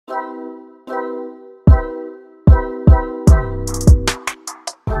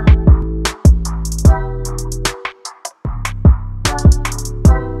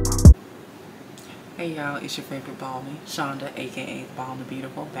Hey y'all, it's your favorite Balmy, Shonda, aka Balm the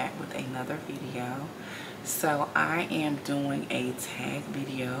Beautiful, back with another video. So I am doing a tag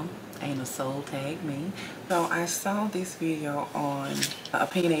video, Ain't a Soul Tag Me. So I saw this video on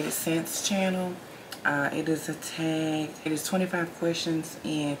Opinionated Sense channel. It is a tag, it is 25 questions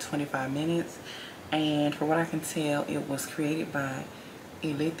in 25 minutes. And for what I can tell, it was created by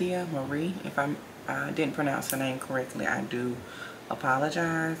Elithia Marie. If I didn't pronounce her name correctly, I do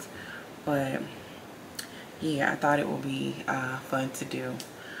apologize. But yeah, I thought it would be fun to do.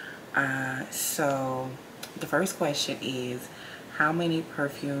 So the first question is, how many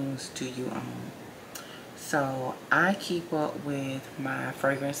perfumes do you own? So I keep up with my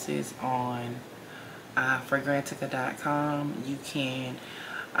fragrances on fragrantica.com. You can,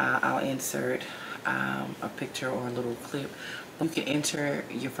 I'll insert a picture or a little clip. You can enter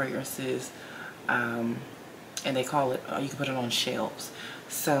your fragrances and they call it, you can put it on shelves.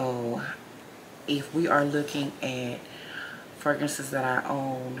 So if we are looking at fragrances that I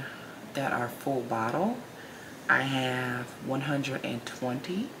own that are full bottle, I have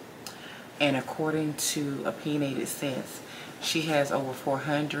 120. And according to Opinionated Sense, she has over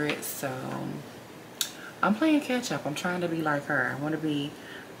 400. So I'm playing catch up. I'm trying to be like her. I want to be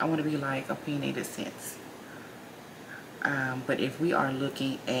like Opinionated Sense. But if we are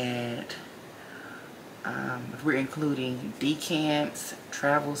looking at if we're including decants,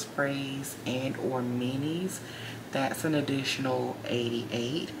 travel sprays, and or minis, that's an additional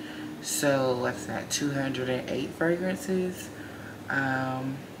 88. So what's that, 208 fragrances.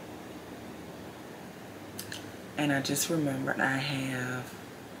 And I just remembered I have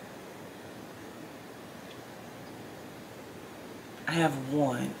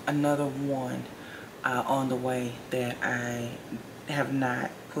another one on the way that I have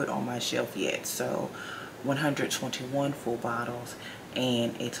not put on my shelf yet. So 121 full bottles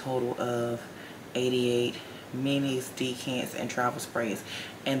and a total of 88 minis, decants, and travel sprays.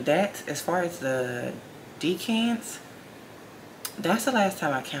 And that, as far as the decants, that's the last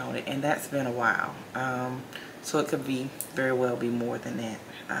time I counted, and that's been a while. So it could be very well be more than that.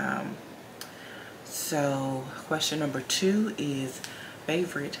 So question number 2 is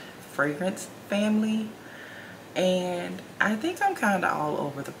favorite fragrance family. And I think I'm kind of all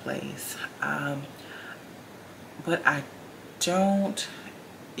over the place. But I don't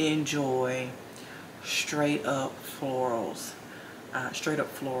enjoy straight up florals.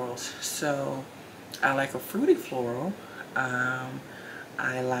 So I like a fruity floral. I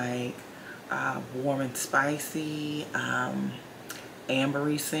like warm and spicy,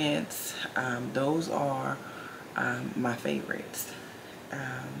 ambery scents. Those are my favorites.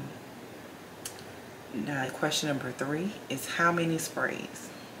 Now question number 3 is, how many sprays?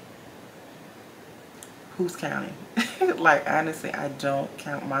 Who's counting? Like, honestly, I don't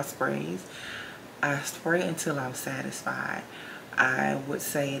count my sprays. I spray until I'm satisfied. I would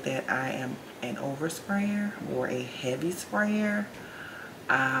say that I am an oversprayer or a heavy sprayer.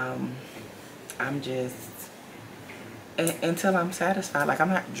 I'm just until I'm satisfied. Like, I'm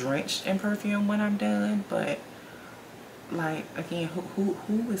not drenched in perfume when I'm done, but like, again,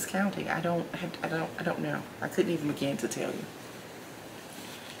 who is counting? I don't know. I couldn't even begin to tell you.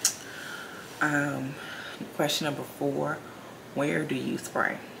 Question number 4, where do you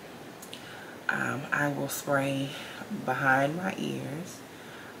spray? I will spray behind my ears.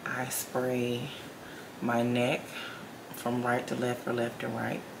 I spray my neck from right to left or left to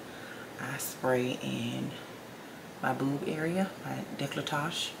right. I spray in my boob area, my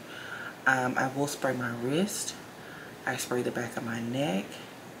décolletage. I will spray my wrist. I spray the back of my neck.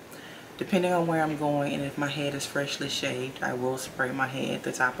 Depending on where I'm going, and if my head is freshly shaved, I will spray my head,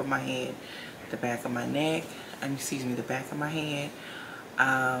 the top of my head, the back of my neck, the back of my head.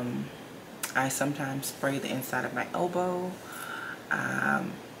 I sometimes spray the inside of my elbow.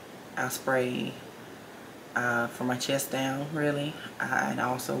 I'll spray from my chest down, really. And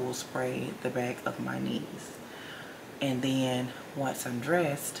also will spray the back of my knees. And then once I'm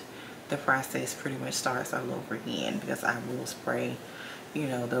dressed, the process pretty much starts all over again, because I will spray, you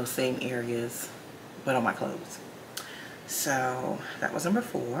know, those same areas, but on my clothes. So that was number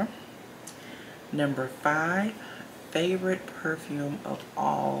 4. Number 5, favorite perfume of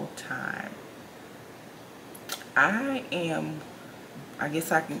all time. I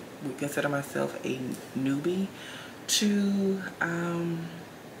guess I would consider myself a newbie to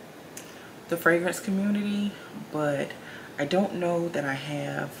the fragrance community, but I don't know that I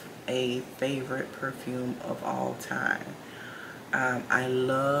have a favorite perfume of all time. I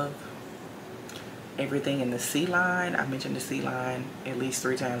love everything in the C line. I mentioned the C line at least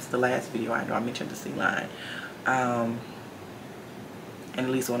 3 times. The last video I mentioned the C line, and at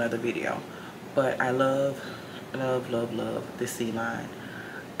least one other video. but I love, love, love, love the Sea line.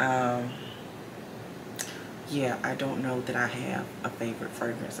 Yeah, I don't know that I have a favorite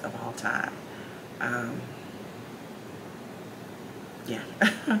fragrance of all time. Yeah.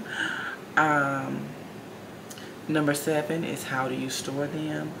 Number 7 is how do you store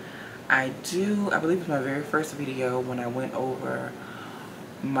them? I believe it's my very first video when I went over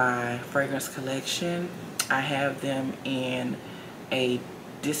my fragrance collection. I have them in a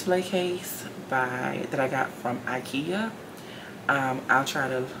display case that I got from IKEA. I'll try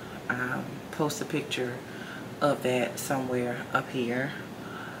to post a picture of that somewhere up here.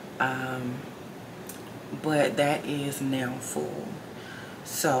 But that is now full.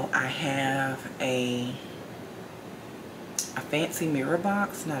 So I have a fancy mirror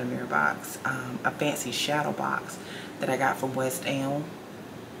box, not a mirror box, a fancy shadow box that I got from West Elm.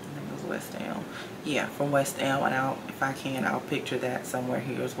 I think it was West Elm. Yeah, from West Elm, and if I can, I'll picture that somewhere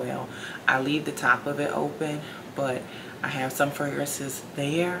here as well. I leave the top of it open, but I have some fragrances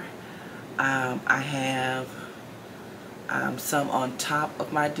there. I have some on top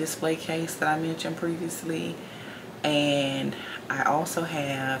of my display case that I mentioned previously, and I also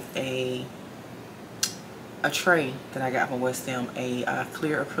have a tray that I got from West Elm, a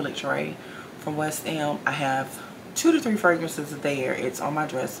clear acrylic tray from West Elm. I have 2 to 3 fragrances there. It's on my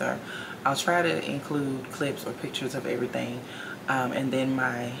dresser. I'll try to include clips or pictures of everything, and then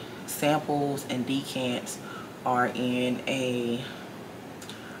my samples and decants are in a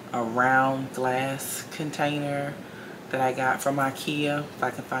round glass container that I got from IKEA. If I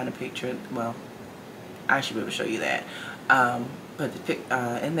can find a picture, well, I should be able to show you that. But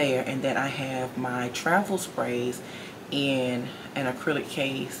in there, and then I have my travel sprays in an acrylic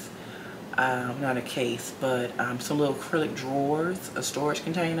case, not a case, but some little acrylic drawers, a storage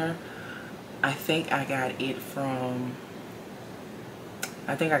container. I think I got it from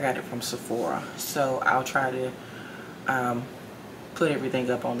Sephora. So I'll try to put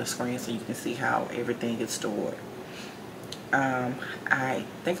everything up on the screen so you can see how everything is stored. I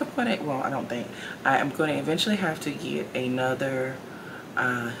think I'm gonna, well, I don't think, I'm gonna eventually have to get another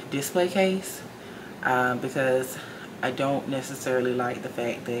display case, because I don't necessarily like the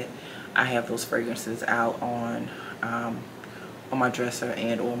fact that I have those fragrances out on my dresser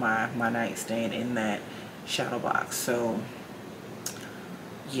and or my nightstand in that shadow box. So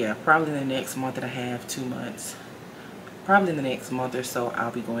yeah, probably in the next month and a half, 2 months, probably in the next month or so,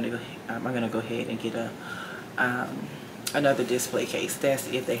 I'm gonna go ahead and get another display case. That's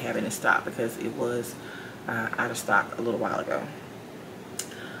if they have it in stock, because it was out of stock a little while ago.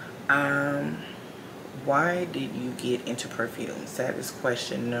 Why did you get into perfumes? That is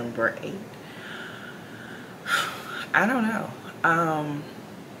question number 8. I don't know.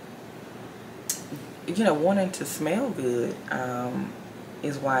 You know, wanting to smell good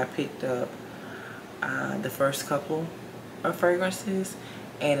is why I picked up the first couple of fragrances,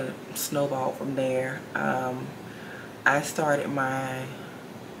 and it snowballed from there. I started my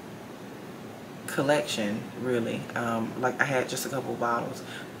collection really, like I had just a couple bottles,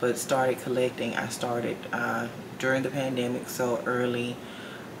 but started collecting. I started during the pandemic, so early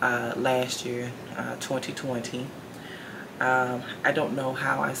last year, 2020. I don't know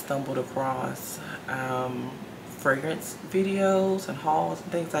how I stumbled across fragrance videos and hauls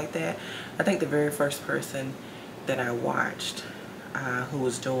and things like that. I think the very first person that I watched who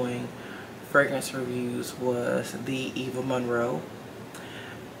was doing fragrance reviews was the Eva Monroe,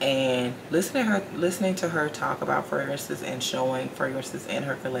 and listening to her talk about fragrances and showing fragrances in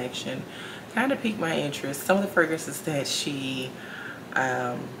her collection kind of piqued my interest. Some of the fragrances that she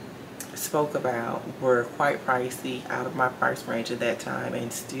spoke about were quite pricey, out of my price range at that time,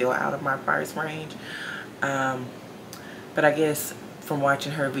 and still out of my price range. But I guess from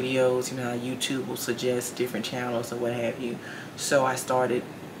watching her videos, you know, YouTube will suggest different channels or what have you. So I started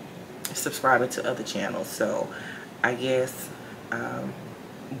subscribing to other channels. So I guess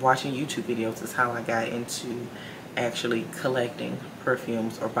watching YouTube videos is how I got into actually collecting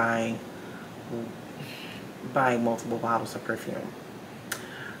perfumes or buying multiple bottles of perfume.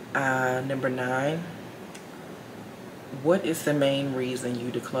 Number 9, what is the main reason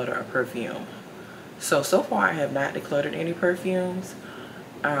you declutter a perfume? So far I have not decluttered any perfumes.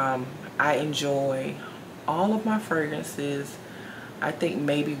 I enjoy all of my fragrances, I think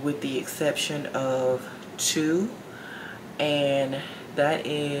maybe with the exception of 2, and that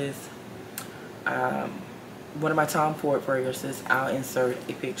is one of my Tom Ford fragrances. I'll insert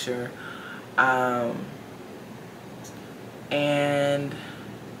a picture, and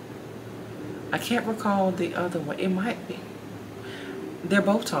I can't recall the other one. It might be. They're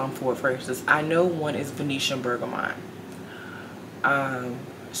both Tom Ford fragrances. I know one is Venetian Bergamot.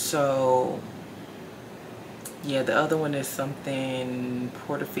 So Yeah, the other one is something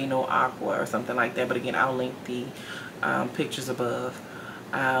Portofino Aqua or something like that. But again, I'll link the pictures above.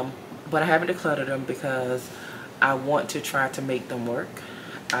 Um, but I haven't decluttered them because I want to try to make them work.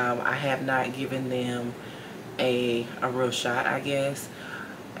 I have not given them a real shot, I guess.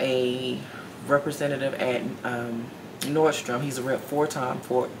 A representative at Nordstrom, he's a rep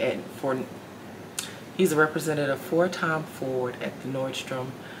he's a representative for Tom Ford at the Nordstrom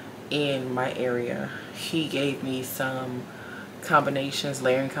in my area. He gave me some combinations,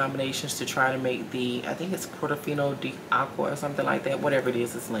 layering combinations to try to make the, I think it's Portofino di Aqua or something like that. Whatever it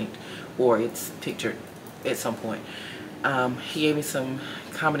is, it's linked or it's pictured at some point. He gave me some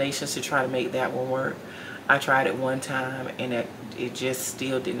combinations to try to make that one work. I tried it one time and it just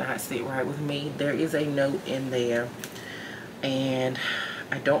still did not sit right with me. There is a note in there and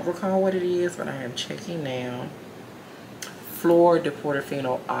I don't recall what it is, but I am checking now. Flor de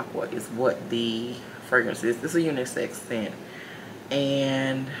Portofino Aqua is what the fragrance is. This is a unisex scent.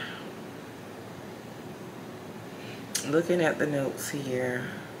 And looking at the notes here,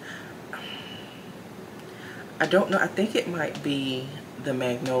 I don't know. I think it might be the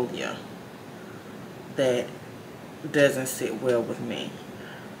Magnolia that doesn't sit well with me.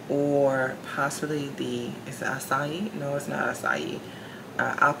 Or possibly the, is it Acai? No, it's not Acai.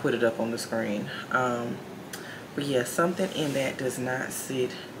 I'll put it up on the screen. But yeah, something in that does not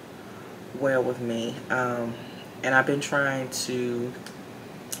sit well with me. And I've been trying to,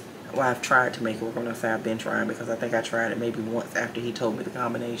 well, I've tried to make it work. I'm going to say I've been trying because I think I tried it maybe once after he told me the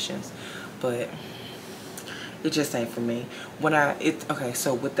combinations. But it just ain't for me. Okay,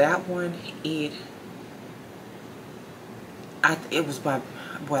 so with that one, it was what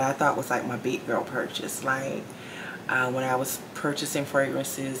I thought was like my big girl purchase. Like, when I was purchasing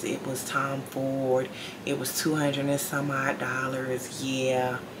fragrances, it was Tom Ford. It was $200 and some odd dollars.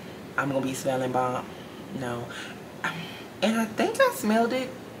 Yeah, I'm gonna be smelling bomb. No, and I think I smelled it.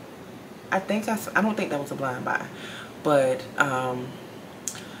 I don't think that was a blind buy, but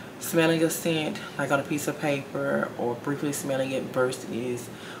smelling a scent like on a piece of paper or briefly smelling it versus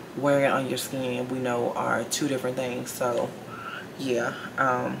wearing it on your skin, we know are two different things. So yeah,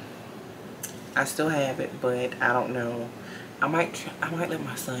 I still have it, but I don't know. I might let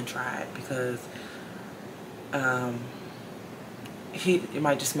my son try it because it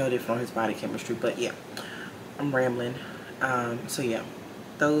might just smell different on his body chemistry. But yeah, I'm rambling. So yeah,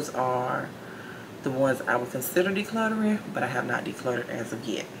 those are the ones I would consider decluttering, but I have not decluttered as of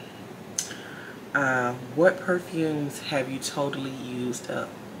yet. What perfumes have you totally used up?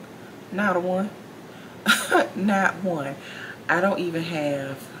 Not a one. Not one. I don't even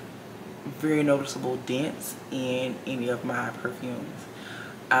have very noticeable dents in any of my perfumes.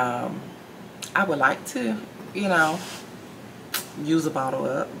 I would like to, you know, use a bottle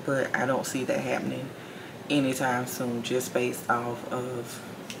up, but I don't see that happening anytime soon, just based off of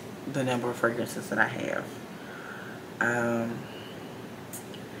the number of fragrances that I have.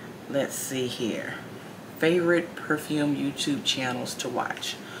 Let's see here. Favorite perfume YouTube channels to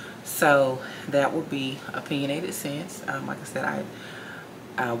watch. So that would be Opinionated Scents. Like I said,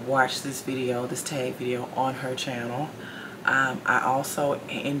 I watched this tag video on her channel. I also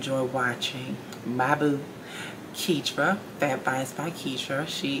enjoy watching my boo, Keitra, Fat Finds by Keitra.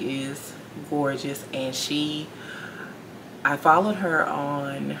 She is gorgeous, and I followed her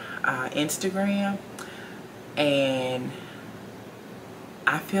on Instagram, and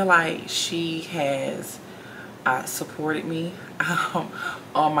I feel like she has supported me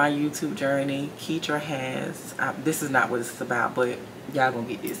on my YouTube journey. Keitra has, this is not what it's about, but y'all gonna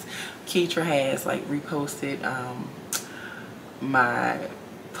get this. Keitra has like reposted my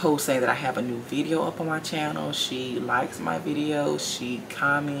post saying that I have a new video up on my channel. She likes my videos, she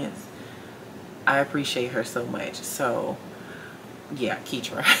comments. I appreciate her so much. So yeah,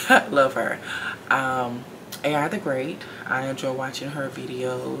 Keitra, love her. AI the Great, I enjoy watching her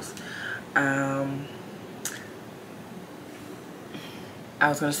videos. I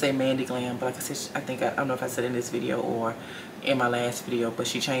was going to say Mandy Glam, but like I said, I don't know if I said in this video or in my last video, but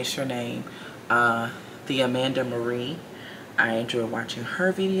she changed her name. The Amanda Marie, I enjoy watching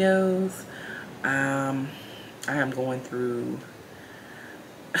her videos. I am going through,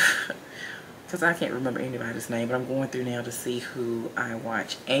 because I can't remember anybody's name, but I'm going through now to see who I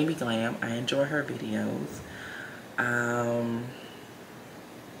watch. Amy Glam, I enjoy her videos.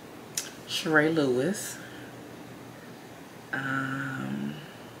 Sheree Lewis.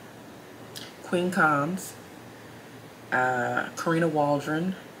 Queen Combs, Karina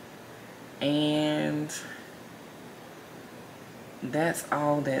Waldron, and that's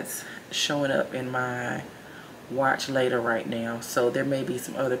all that's showing up in my watch later right now. So there may be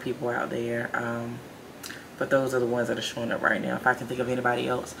some other people out there, but those are the ones that are showing up right now. If I can think of anybody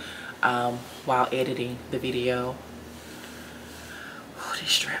else while editing the video. Oh,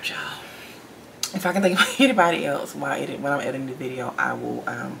 these straps, y'all. If I can think of anybody else when I'm editing the video, I will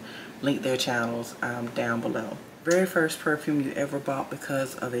link their channels down below. Very first perfume you ever bought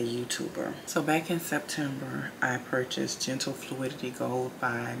because of a YouTuber. So back in September, I purchased Gentle Fluidity Gold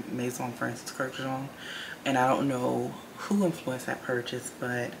by Maison Francis Kurkdjian. And I don't know who influenced that purchase,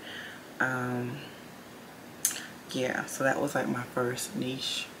 but yeah, so that was like my first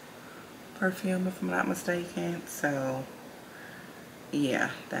niche perfume, if I'm not mistaken. So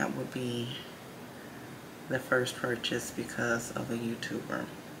yeah, that would be the first purchase because of a YouTuber.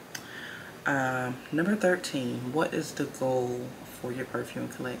 Number 13, what is the goal for your perfume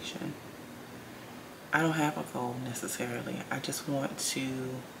collection? I don't have a goal necessarily. I just want to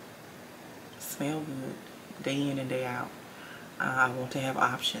smell good day in and day out. I want to have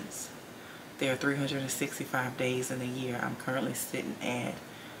options. There are 365 days in a year. I'm currently sitting at,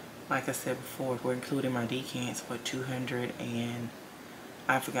 like I said before, if we're including my decants, for 200 and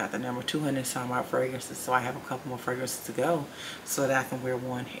I forgot the number, 200 some odd fragrances. So I have a couple more fragrances to go so that I can wear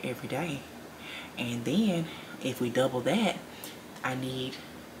one every day. And then if we double that, I need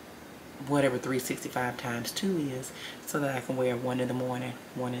whatever 365 times 2 is so that I can wear one in the morning,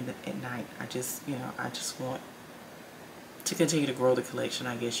 one at night. I just want to continue to grow the collection,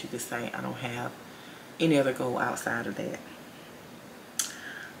 I guess you could say. I don't have any other goal outside of that.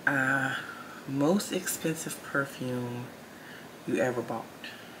 Most expensive perfume you ever bought?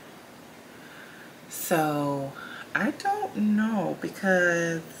 So I don't know,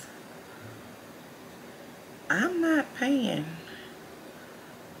 because I'm not paying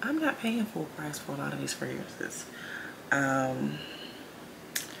full price for a lot of these fragrances. I'm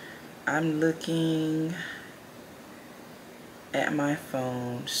looking at my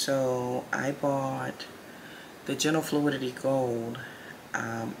phone. So I bought the Gentle Fluidity Gold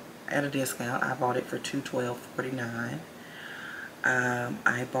at a discount. I bought it for $212.49.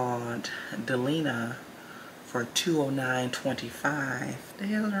 I bought Delina for $209.25. The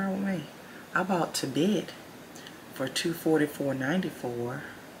hell's wrong with me? I bought Tibet for $244.94.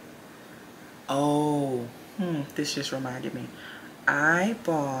 Oh, this just reminded me. I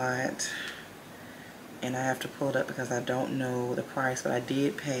bought, and I have to pull it up because I don't know the price, but I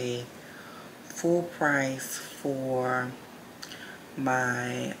did pay full price for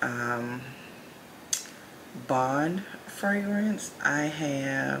my Bond fragrance. I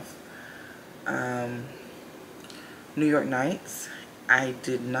have New York Nights. I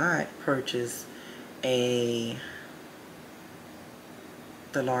did not purchase the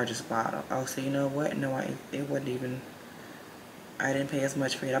largest bottle. Oh, so you know what? No, it wasn't even, I didn't pay as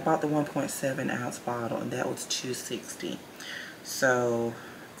much for it. I bought the 1.7 ounce bottle, and that was $260. So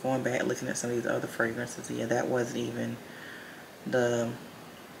going back looking at some of these other fragrances, yeah, that wasn't even the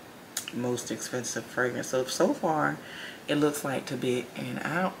most expensive fragrance. So far it looks like Tibet, and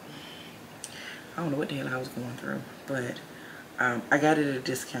I don't know what the hell I was going through, but I got it at a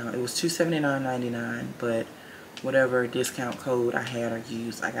discount. It was $279.99, but whatever discount code I had or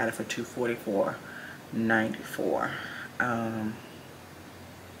used, I got it for $244.94.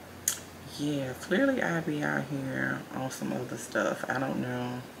 Yeah, clearly I be out here on some other stuff. I don't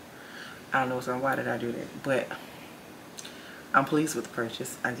know so why did I do that? But I'm pleased with the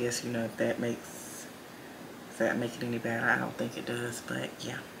purchase. I guess, you know, if that makes, does that make it any better? I don't think it does, but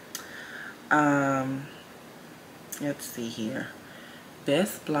yeah. Let's see here.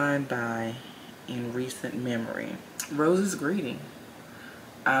 Best blind buy in recent memory. Rose's Greeting.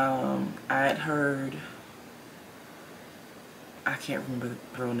 I had heard, I can't remember the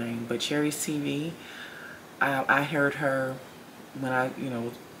real name, but Cherry's TV. I heard her when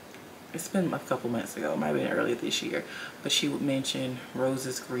it's been a couple months ago, it might have been earlier this year, but she would mention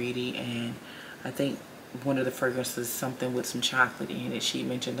Rose's Greedy, and I think one of the fragrances, something with some chocolate in it, she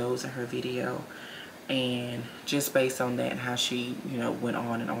mentioned those in her video. And just based on that and how she, went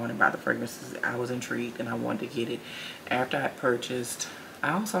on and on about the fragrances, I was intrigued and I wanted to get it. After I purchased,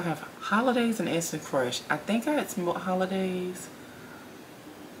 I also have Holidays and Instant Crush. I think I had smelled Holidays.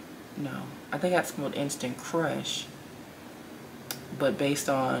 No, I think I had smelled Instant Crush. But based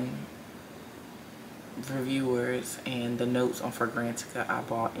on reviewers and the notes on Fragrantica, I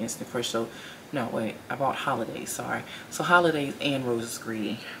bought Instant Crush. So, no, wait, I bought Holidays, sorry. So Holidays and Rose's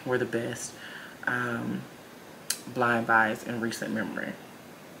Greedy were the best blind buys in recent memory.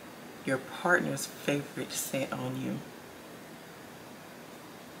 Your partner's favorite scent on you.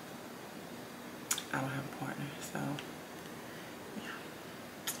 I don't have a partner, so yeah,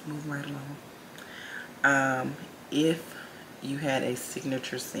 move right along. If you had a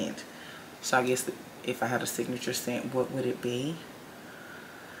signature scent, so I guess if I had a signature scent, what would it be?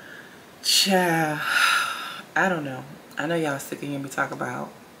 Child, I don't know. I know y'all sick of hearing me talk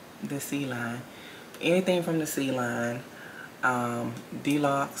about the C line. Anything from the C line,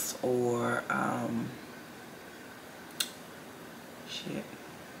 Deluxe or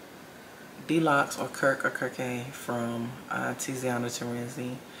Deluxe or Kirk or Kirke from Tiziana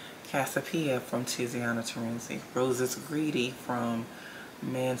Terenzi, Casapia from Tiziana Terenzi, Roses Greedy from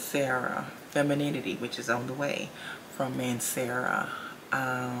Mancera, Femininity, which is on the way, from Mancera.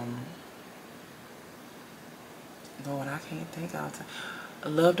 Lord, I can't think all the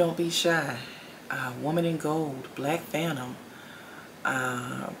time. Love Don't Be Shy, Woman in Gold, Black Phantom,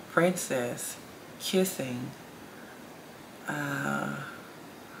 Princess, Kissing,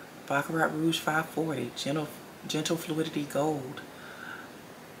 Baccarat Rouge 540, Gentle Fluidity Gold.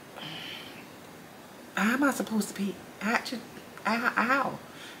 How am I supposed to be? How?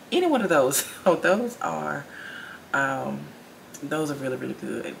 Any one of those. Oh, those are really, really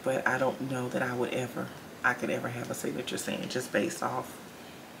good. But I don't know that I could ever have a signature scent just based off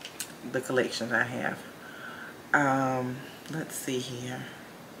the collections I have. Let's see here.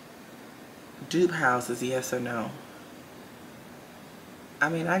 Dupe houses, yes or no? I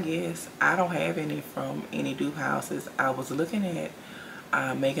mean, I guess I don't have any from any dupe houses. I was looking at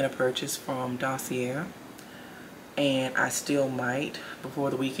making a purchase from Dossier, and I still might before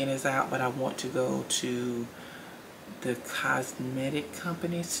the weekend is out, but I want to go to the cosmetic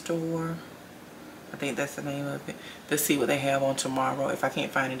company store. I think that's the name of it, to see what they have on tomorrow. If I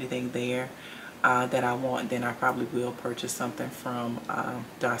can't find anything there that I want, then I probably will purchase something from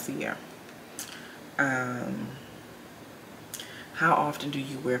Dossier. How often do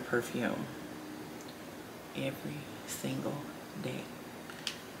you wear perfume? Every single day.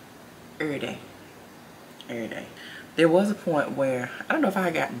 Every day. Every day. There was a point where, I don't know if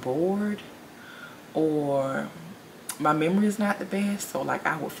I got bored or my memory is not the best, so like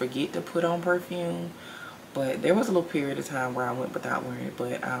I would forget to put on perfume. But there was a little period of time where I went without wearing it,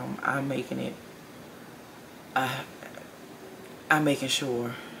 but I'm making it, I'm making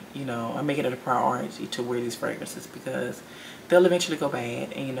sure, you know, I'm making it a priority to wear these fragrances because they'll eventually go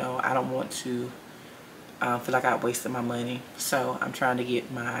bad, and you know, I don't want to feel like I wasted my money. So I'm trying to get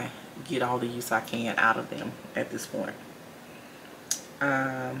all the use I can out of them at this point.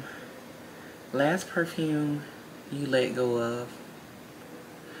 Last perfume you let go of.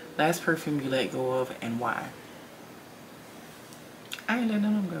 Last perfume you let go of, and why? I ain't let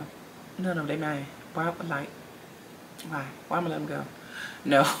none of them go. None of them, they mine. Why am I let them go?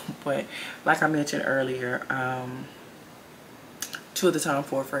 No, but like I mentioned earlier, two of the Tom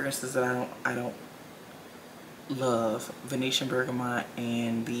Ford fragrances that I don't love, Venetian Bergamot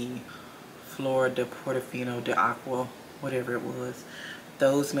and the Flora de Portofino de Aqua, whatever it was.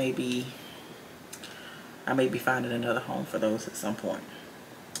 Those I may be finding another home for those at some point.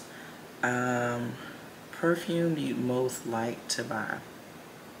 Perfume you'd most like to buy.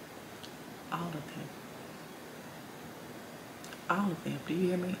 All of them. All of them. Do you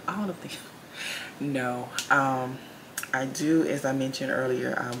hear me? All of them. No. I do, as I mentioned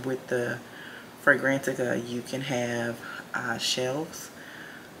earlier, with the Fragrantica, you can have shelves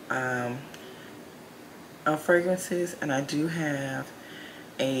of fragrances, and I do have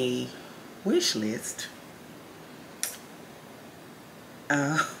a wish list.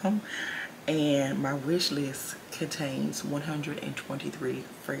 And my wish list contains 123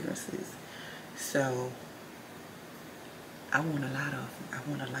 fragrances. So I want a lot of them. I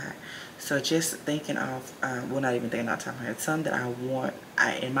want a lot. So just thinking of, well, not even thinking off the top of my head, some that I want,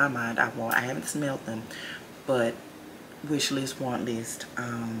 in my mind, I want. I haven't smelled them, but wish list, want list.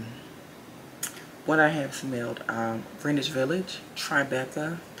 What I have smelled, Greenwich Village,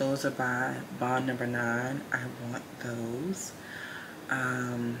 Tribeca. Those are by Bond Number 9. I want those.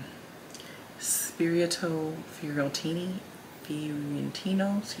 Fiorentino,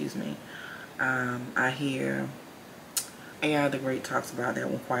 excuse me. I hear AI the Great talks about that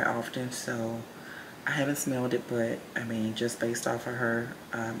one quite often, so I haven't smelled it, but I mean, just based off of her,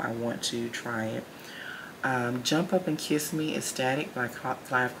 I want to try it. Jump Up and Kiss Me, Ecstatic by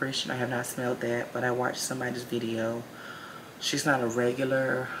Clive Christian. I have not smelled that, but I watched somebody's video. She's not a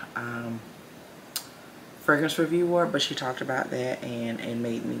regular fragrance reviewer, but she talked about that and it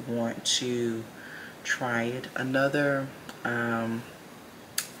made me want to try it. Another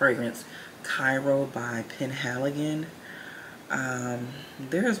fragrance, Cairo by Penhaligon.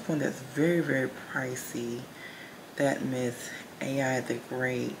 There's one that's very, very pricey that Miss AI the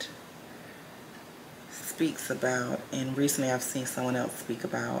Great speaks about, and recently I've seen someone else speak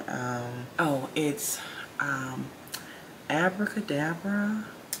about. Oh, it's Abracadabra.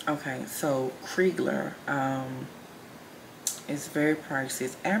 Okay, so Kriegler, it's very pricey.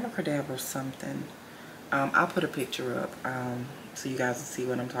 It's Abracadabra something. I'll put a picture up so you guys will see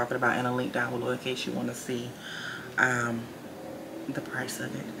what I'm talking about, and a link down below in case you want to see the price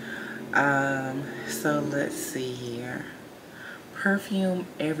of it. So let's see here. Perfume,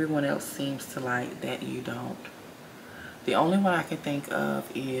 everyone else seems to like, that you don't. The only one I can think of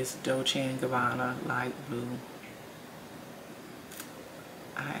is Dolce & Gabbana Light Blue.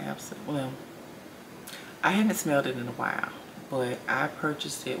 Well, I haven't smelled it in a while, but I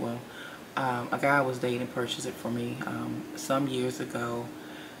purchased it. Well, a guy I was dating purchased it for me some years ago,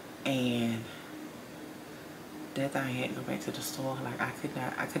 and that thing, I had to go back to the store. Like,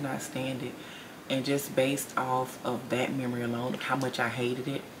 I could not stand it. And just based off of that memory alone, how much I hated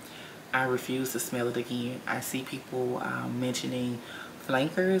it, I refuse to smell it again. I see people mentioning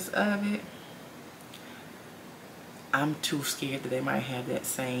flankers of it. I'm too scared that they might have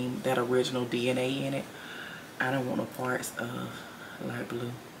that original DNA in it. I don't want no parts of Light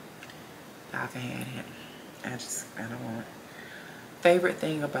Blue. I can have it. I don't want it. Favorite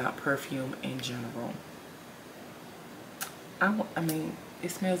thing about perfume in general? I mean,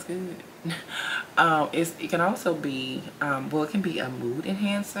 it smells good. It can also be, well, it can be a mood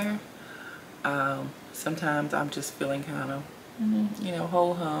enhancer. Sometimes I'm just feeling kind of, you know,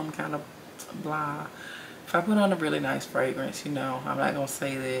 ho-hum, kind of blah. If I put on a really nice fragrance, you know, I'm not going to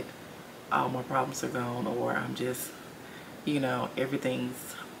say that all my problems are gone, or I'm just, you know,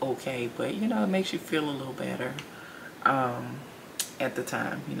 everything's okay. But, you know, it makes you feel a little better at the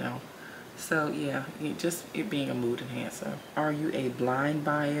time, you know. So, yeah, it being a mood enhancer. Are you a blind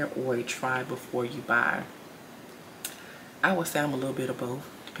buyer or a try before you buy? I would say I'm a little bit of both,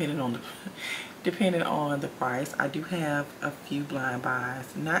 depending on the price. I do have a few blind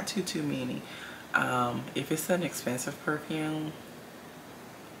buys, not too many. If it's an expensive perfume,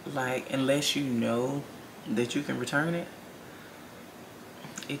 like, unless you know that you can return it,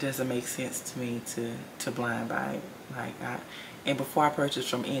 it doesn't make sense to me to blind buy it. Like, and before I purchase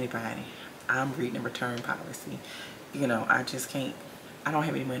from anybody, I'm reading a return policy. You know, I just can't. I don't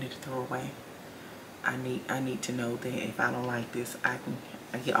have any money to throw away. I need to know that if I don't like this, I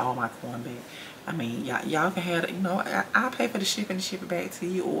get all my coin back. I mean, y'all can have it. You know, I'll pay for the shipping and ship it back to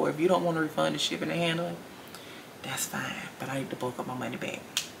you. Or if you don't want to refund the shipping and handling, that's fine. But I need to bulk up my money back.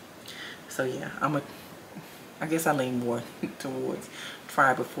 So yeah, I guess I lean more towards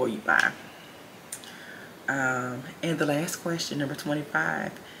try before you buy. And the last question, number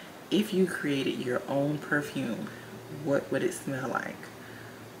 25. If you created your own perfume, what would it smell like?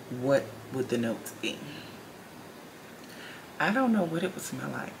 What would the notes be? I don't know what it would smell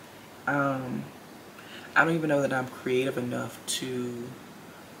like. I don't even know that I'm creative enough to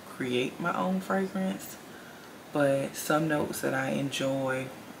create my own fragrance. But some notes that I enjoy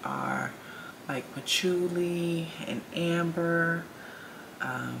are like patchouli and amber,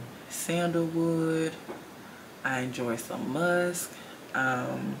 sandalwood. I enjoy some musk.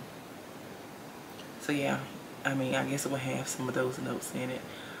 So yeah, I mean, I guess it will have some of those notes in it.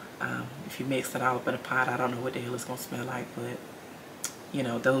 If you mix it all up in a pot, I don't know what the hell it's going to smell like, but you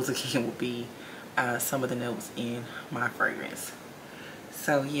know, those again will be some of the notes in my fragrance.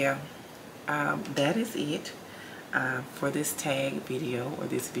 So yeah, that is it for this tag video, or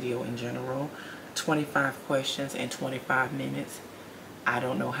this video in general. 25 questions in 25 minutes. I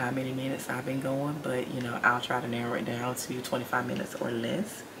don't know how many minutes I've been going, but you know, I'll try to narrow it down to 25 minutes or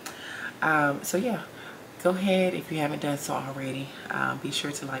less. So yeah, go ahead, if you haven't done so already, be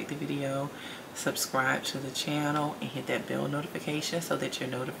sure to like the video, subscribe to the channel, and hit that bell notification so that you're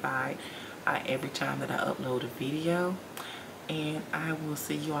notified every time that I upload a video. And I will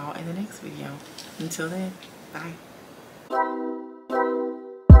see you all in the next video. Until then, bye.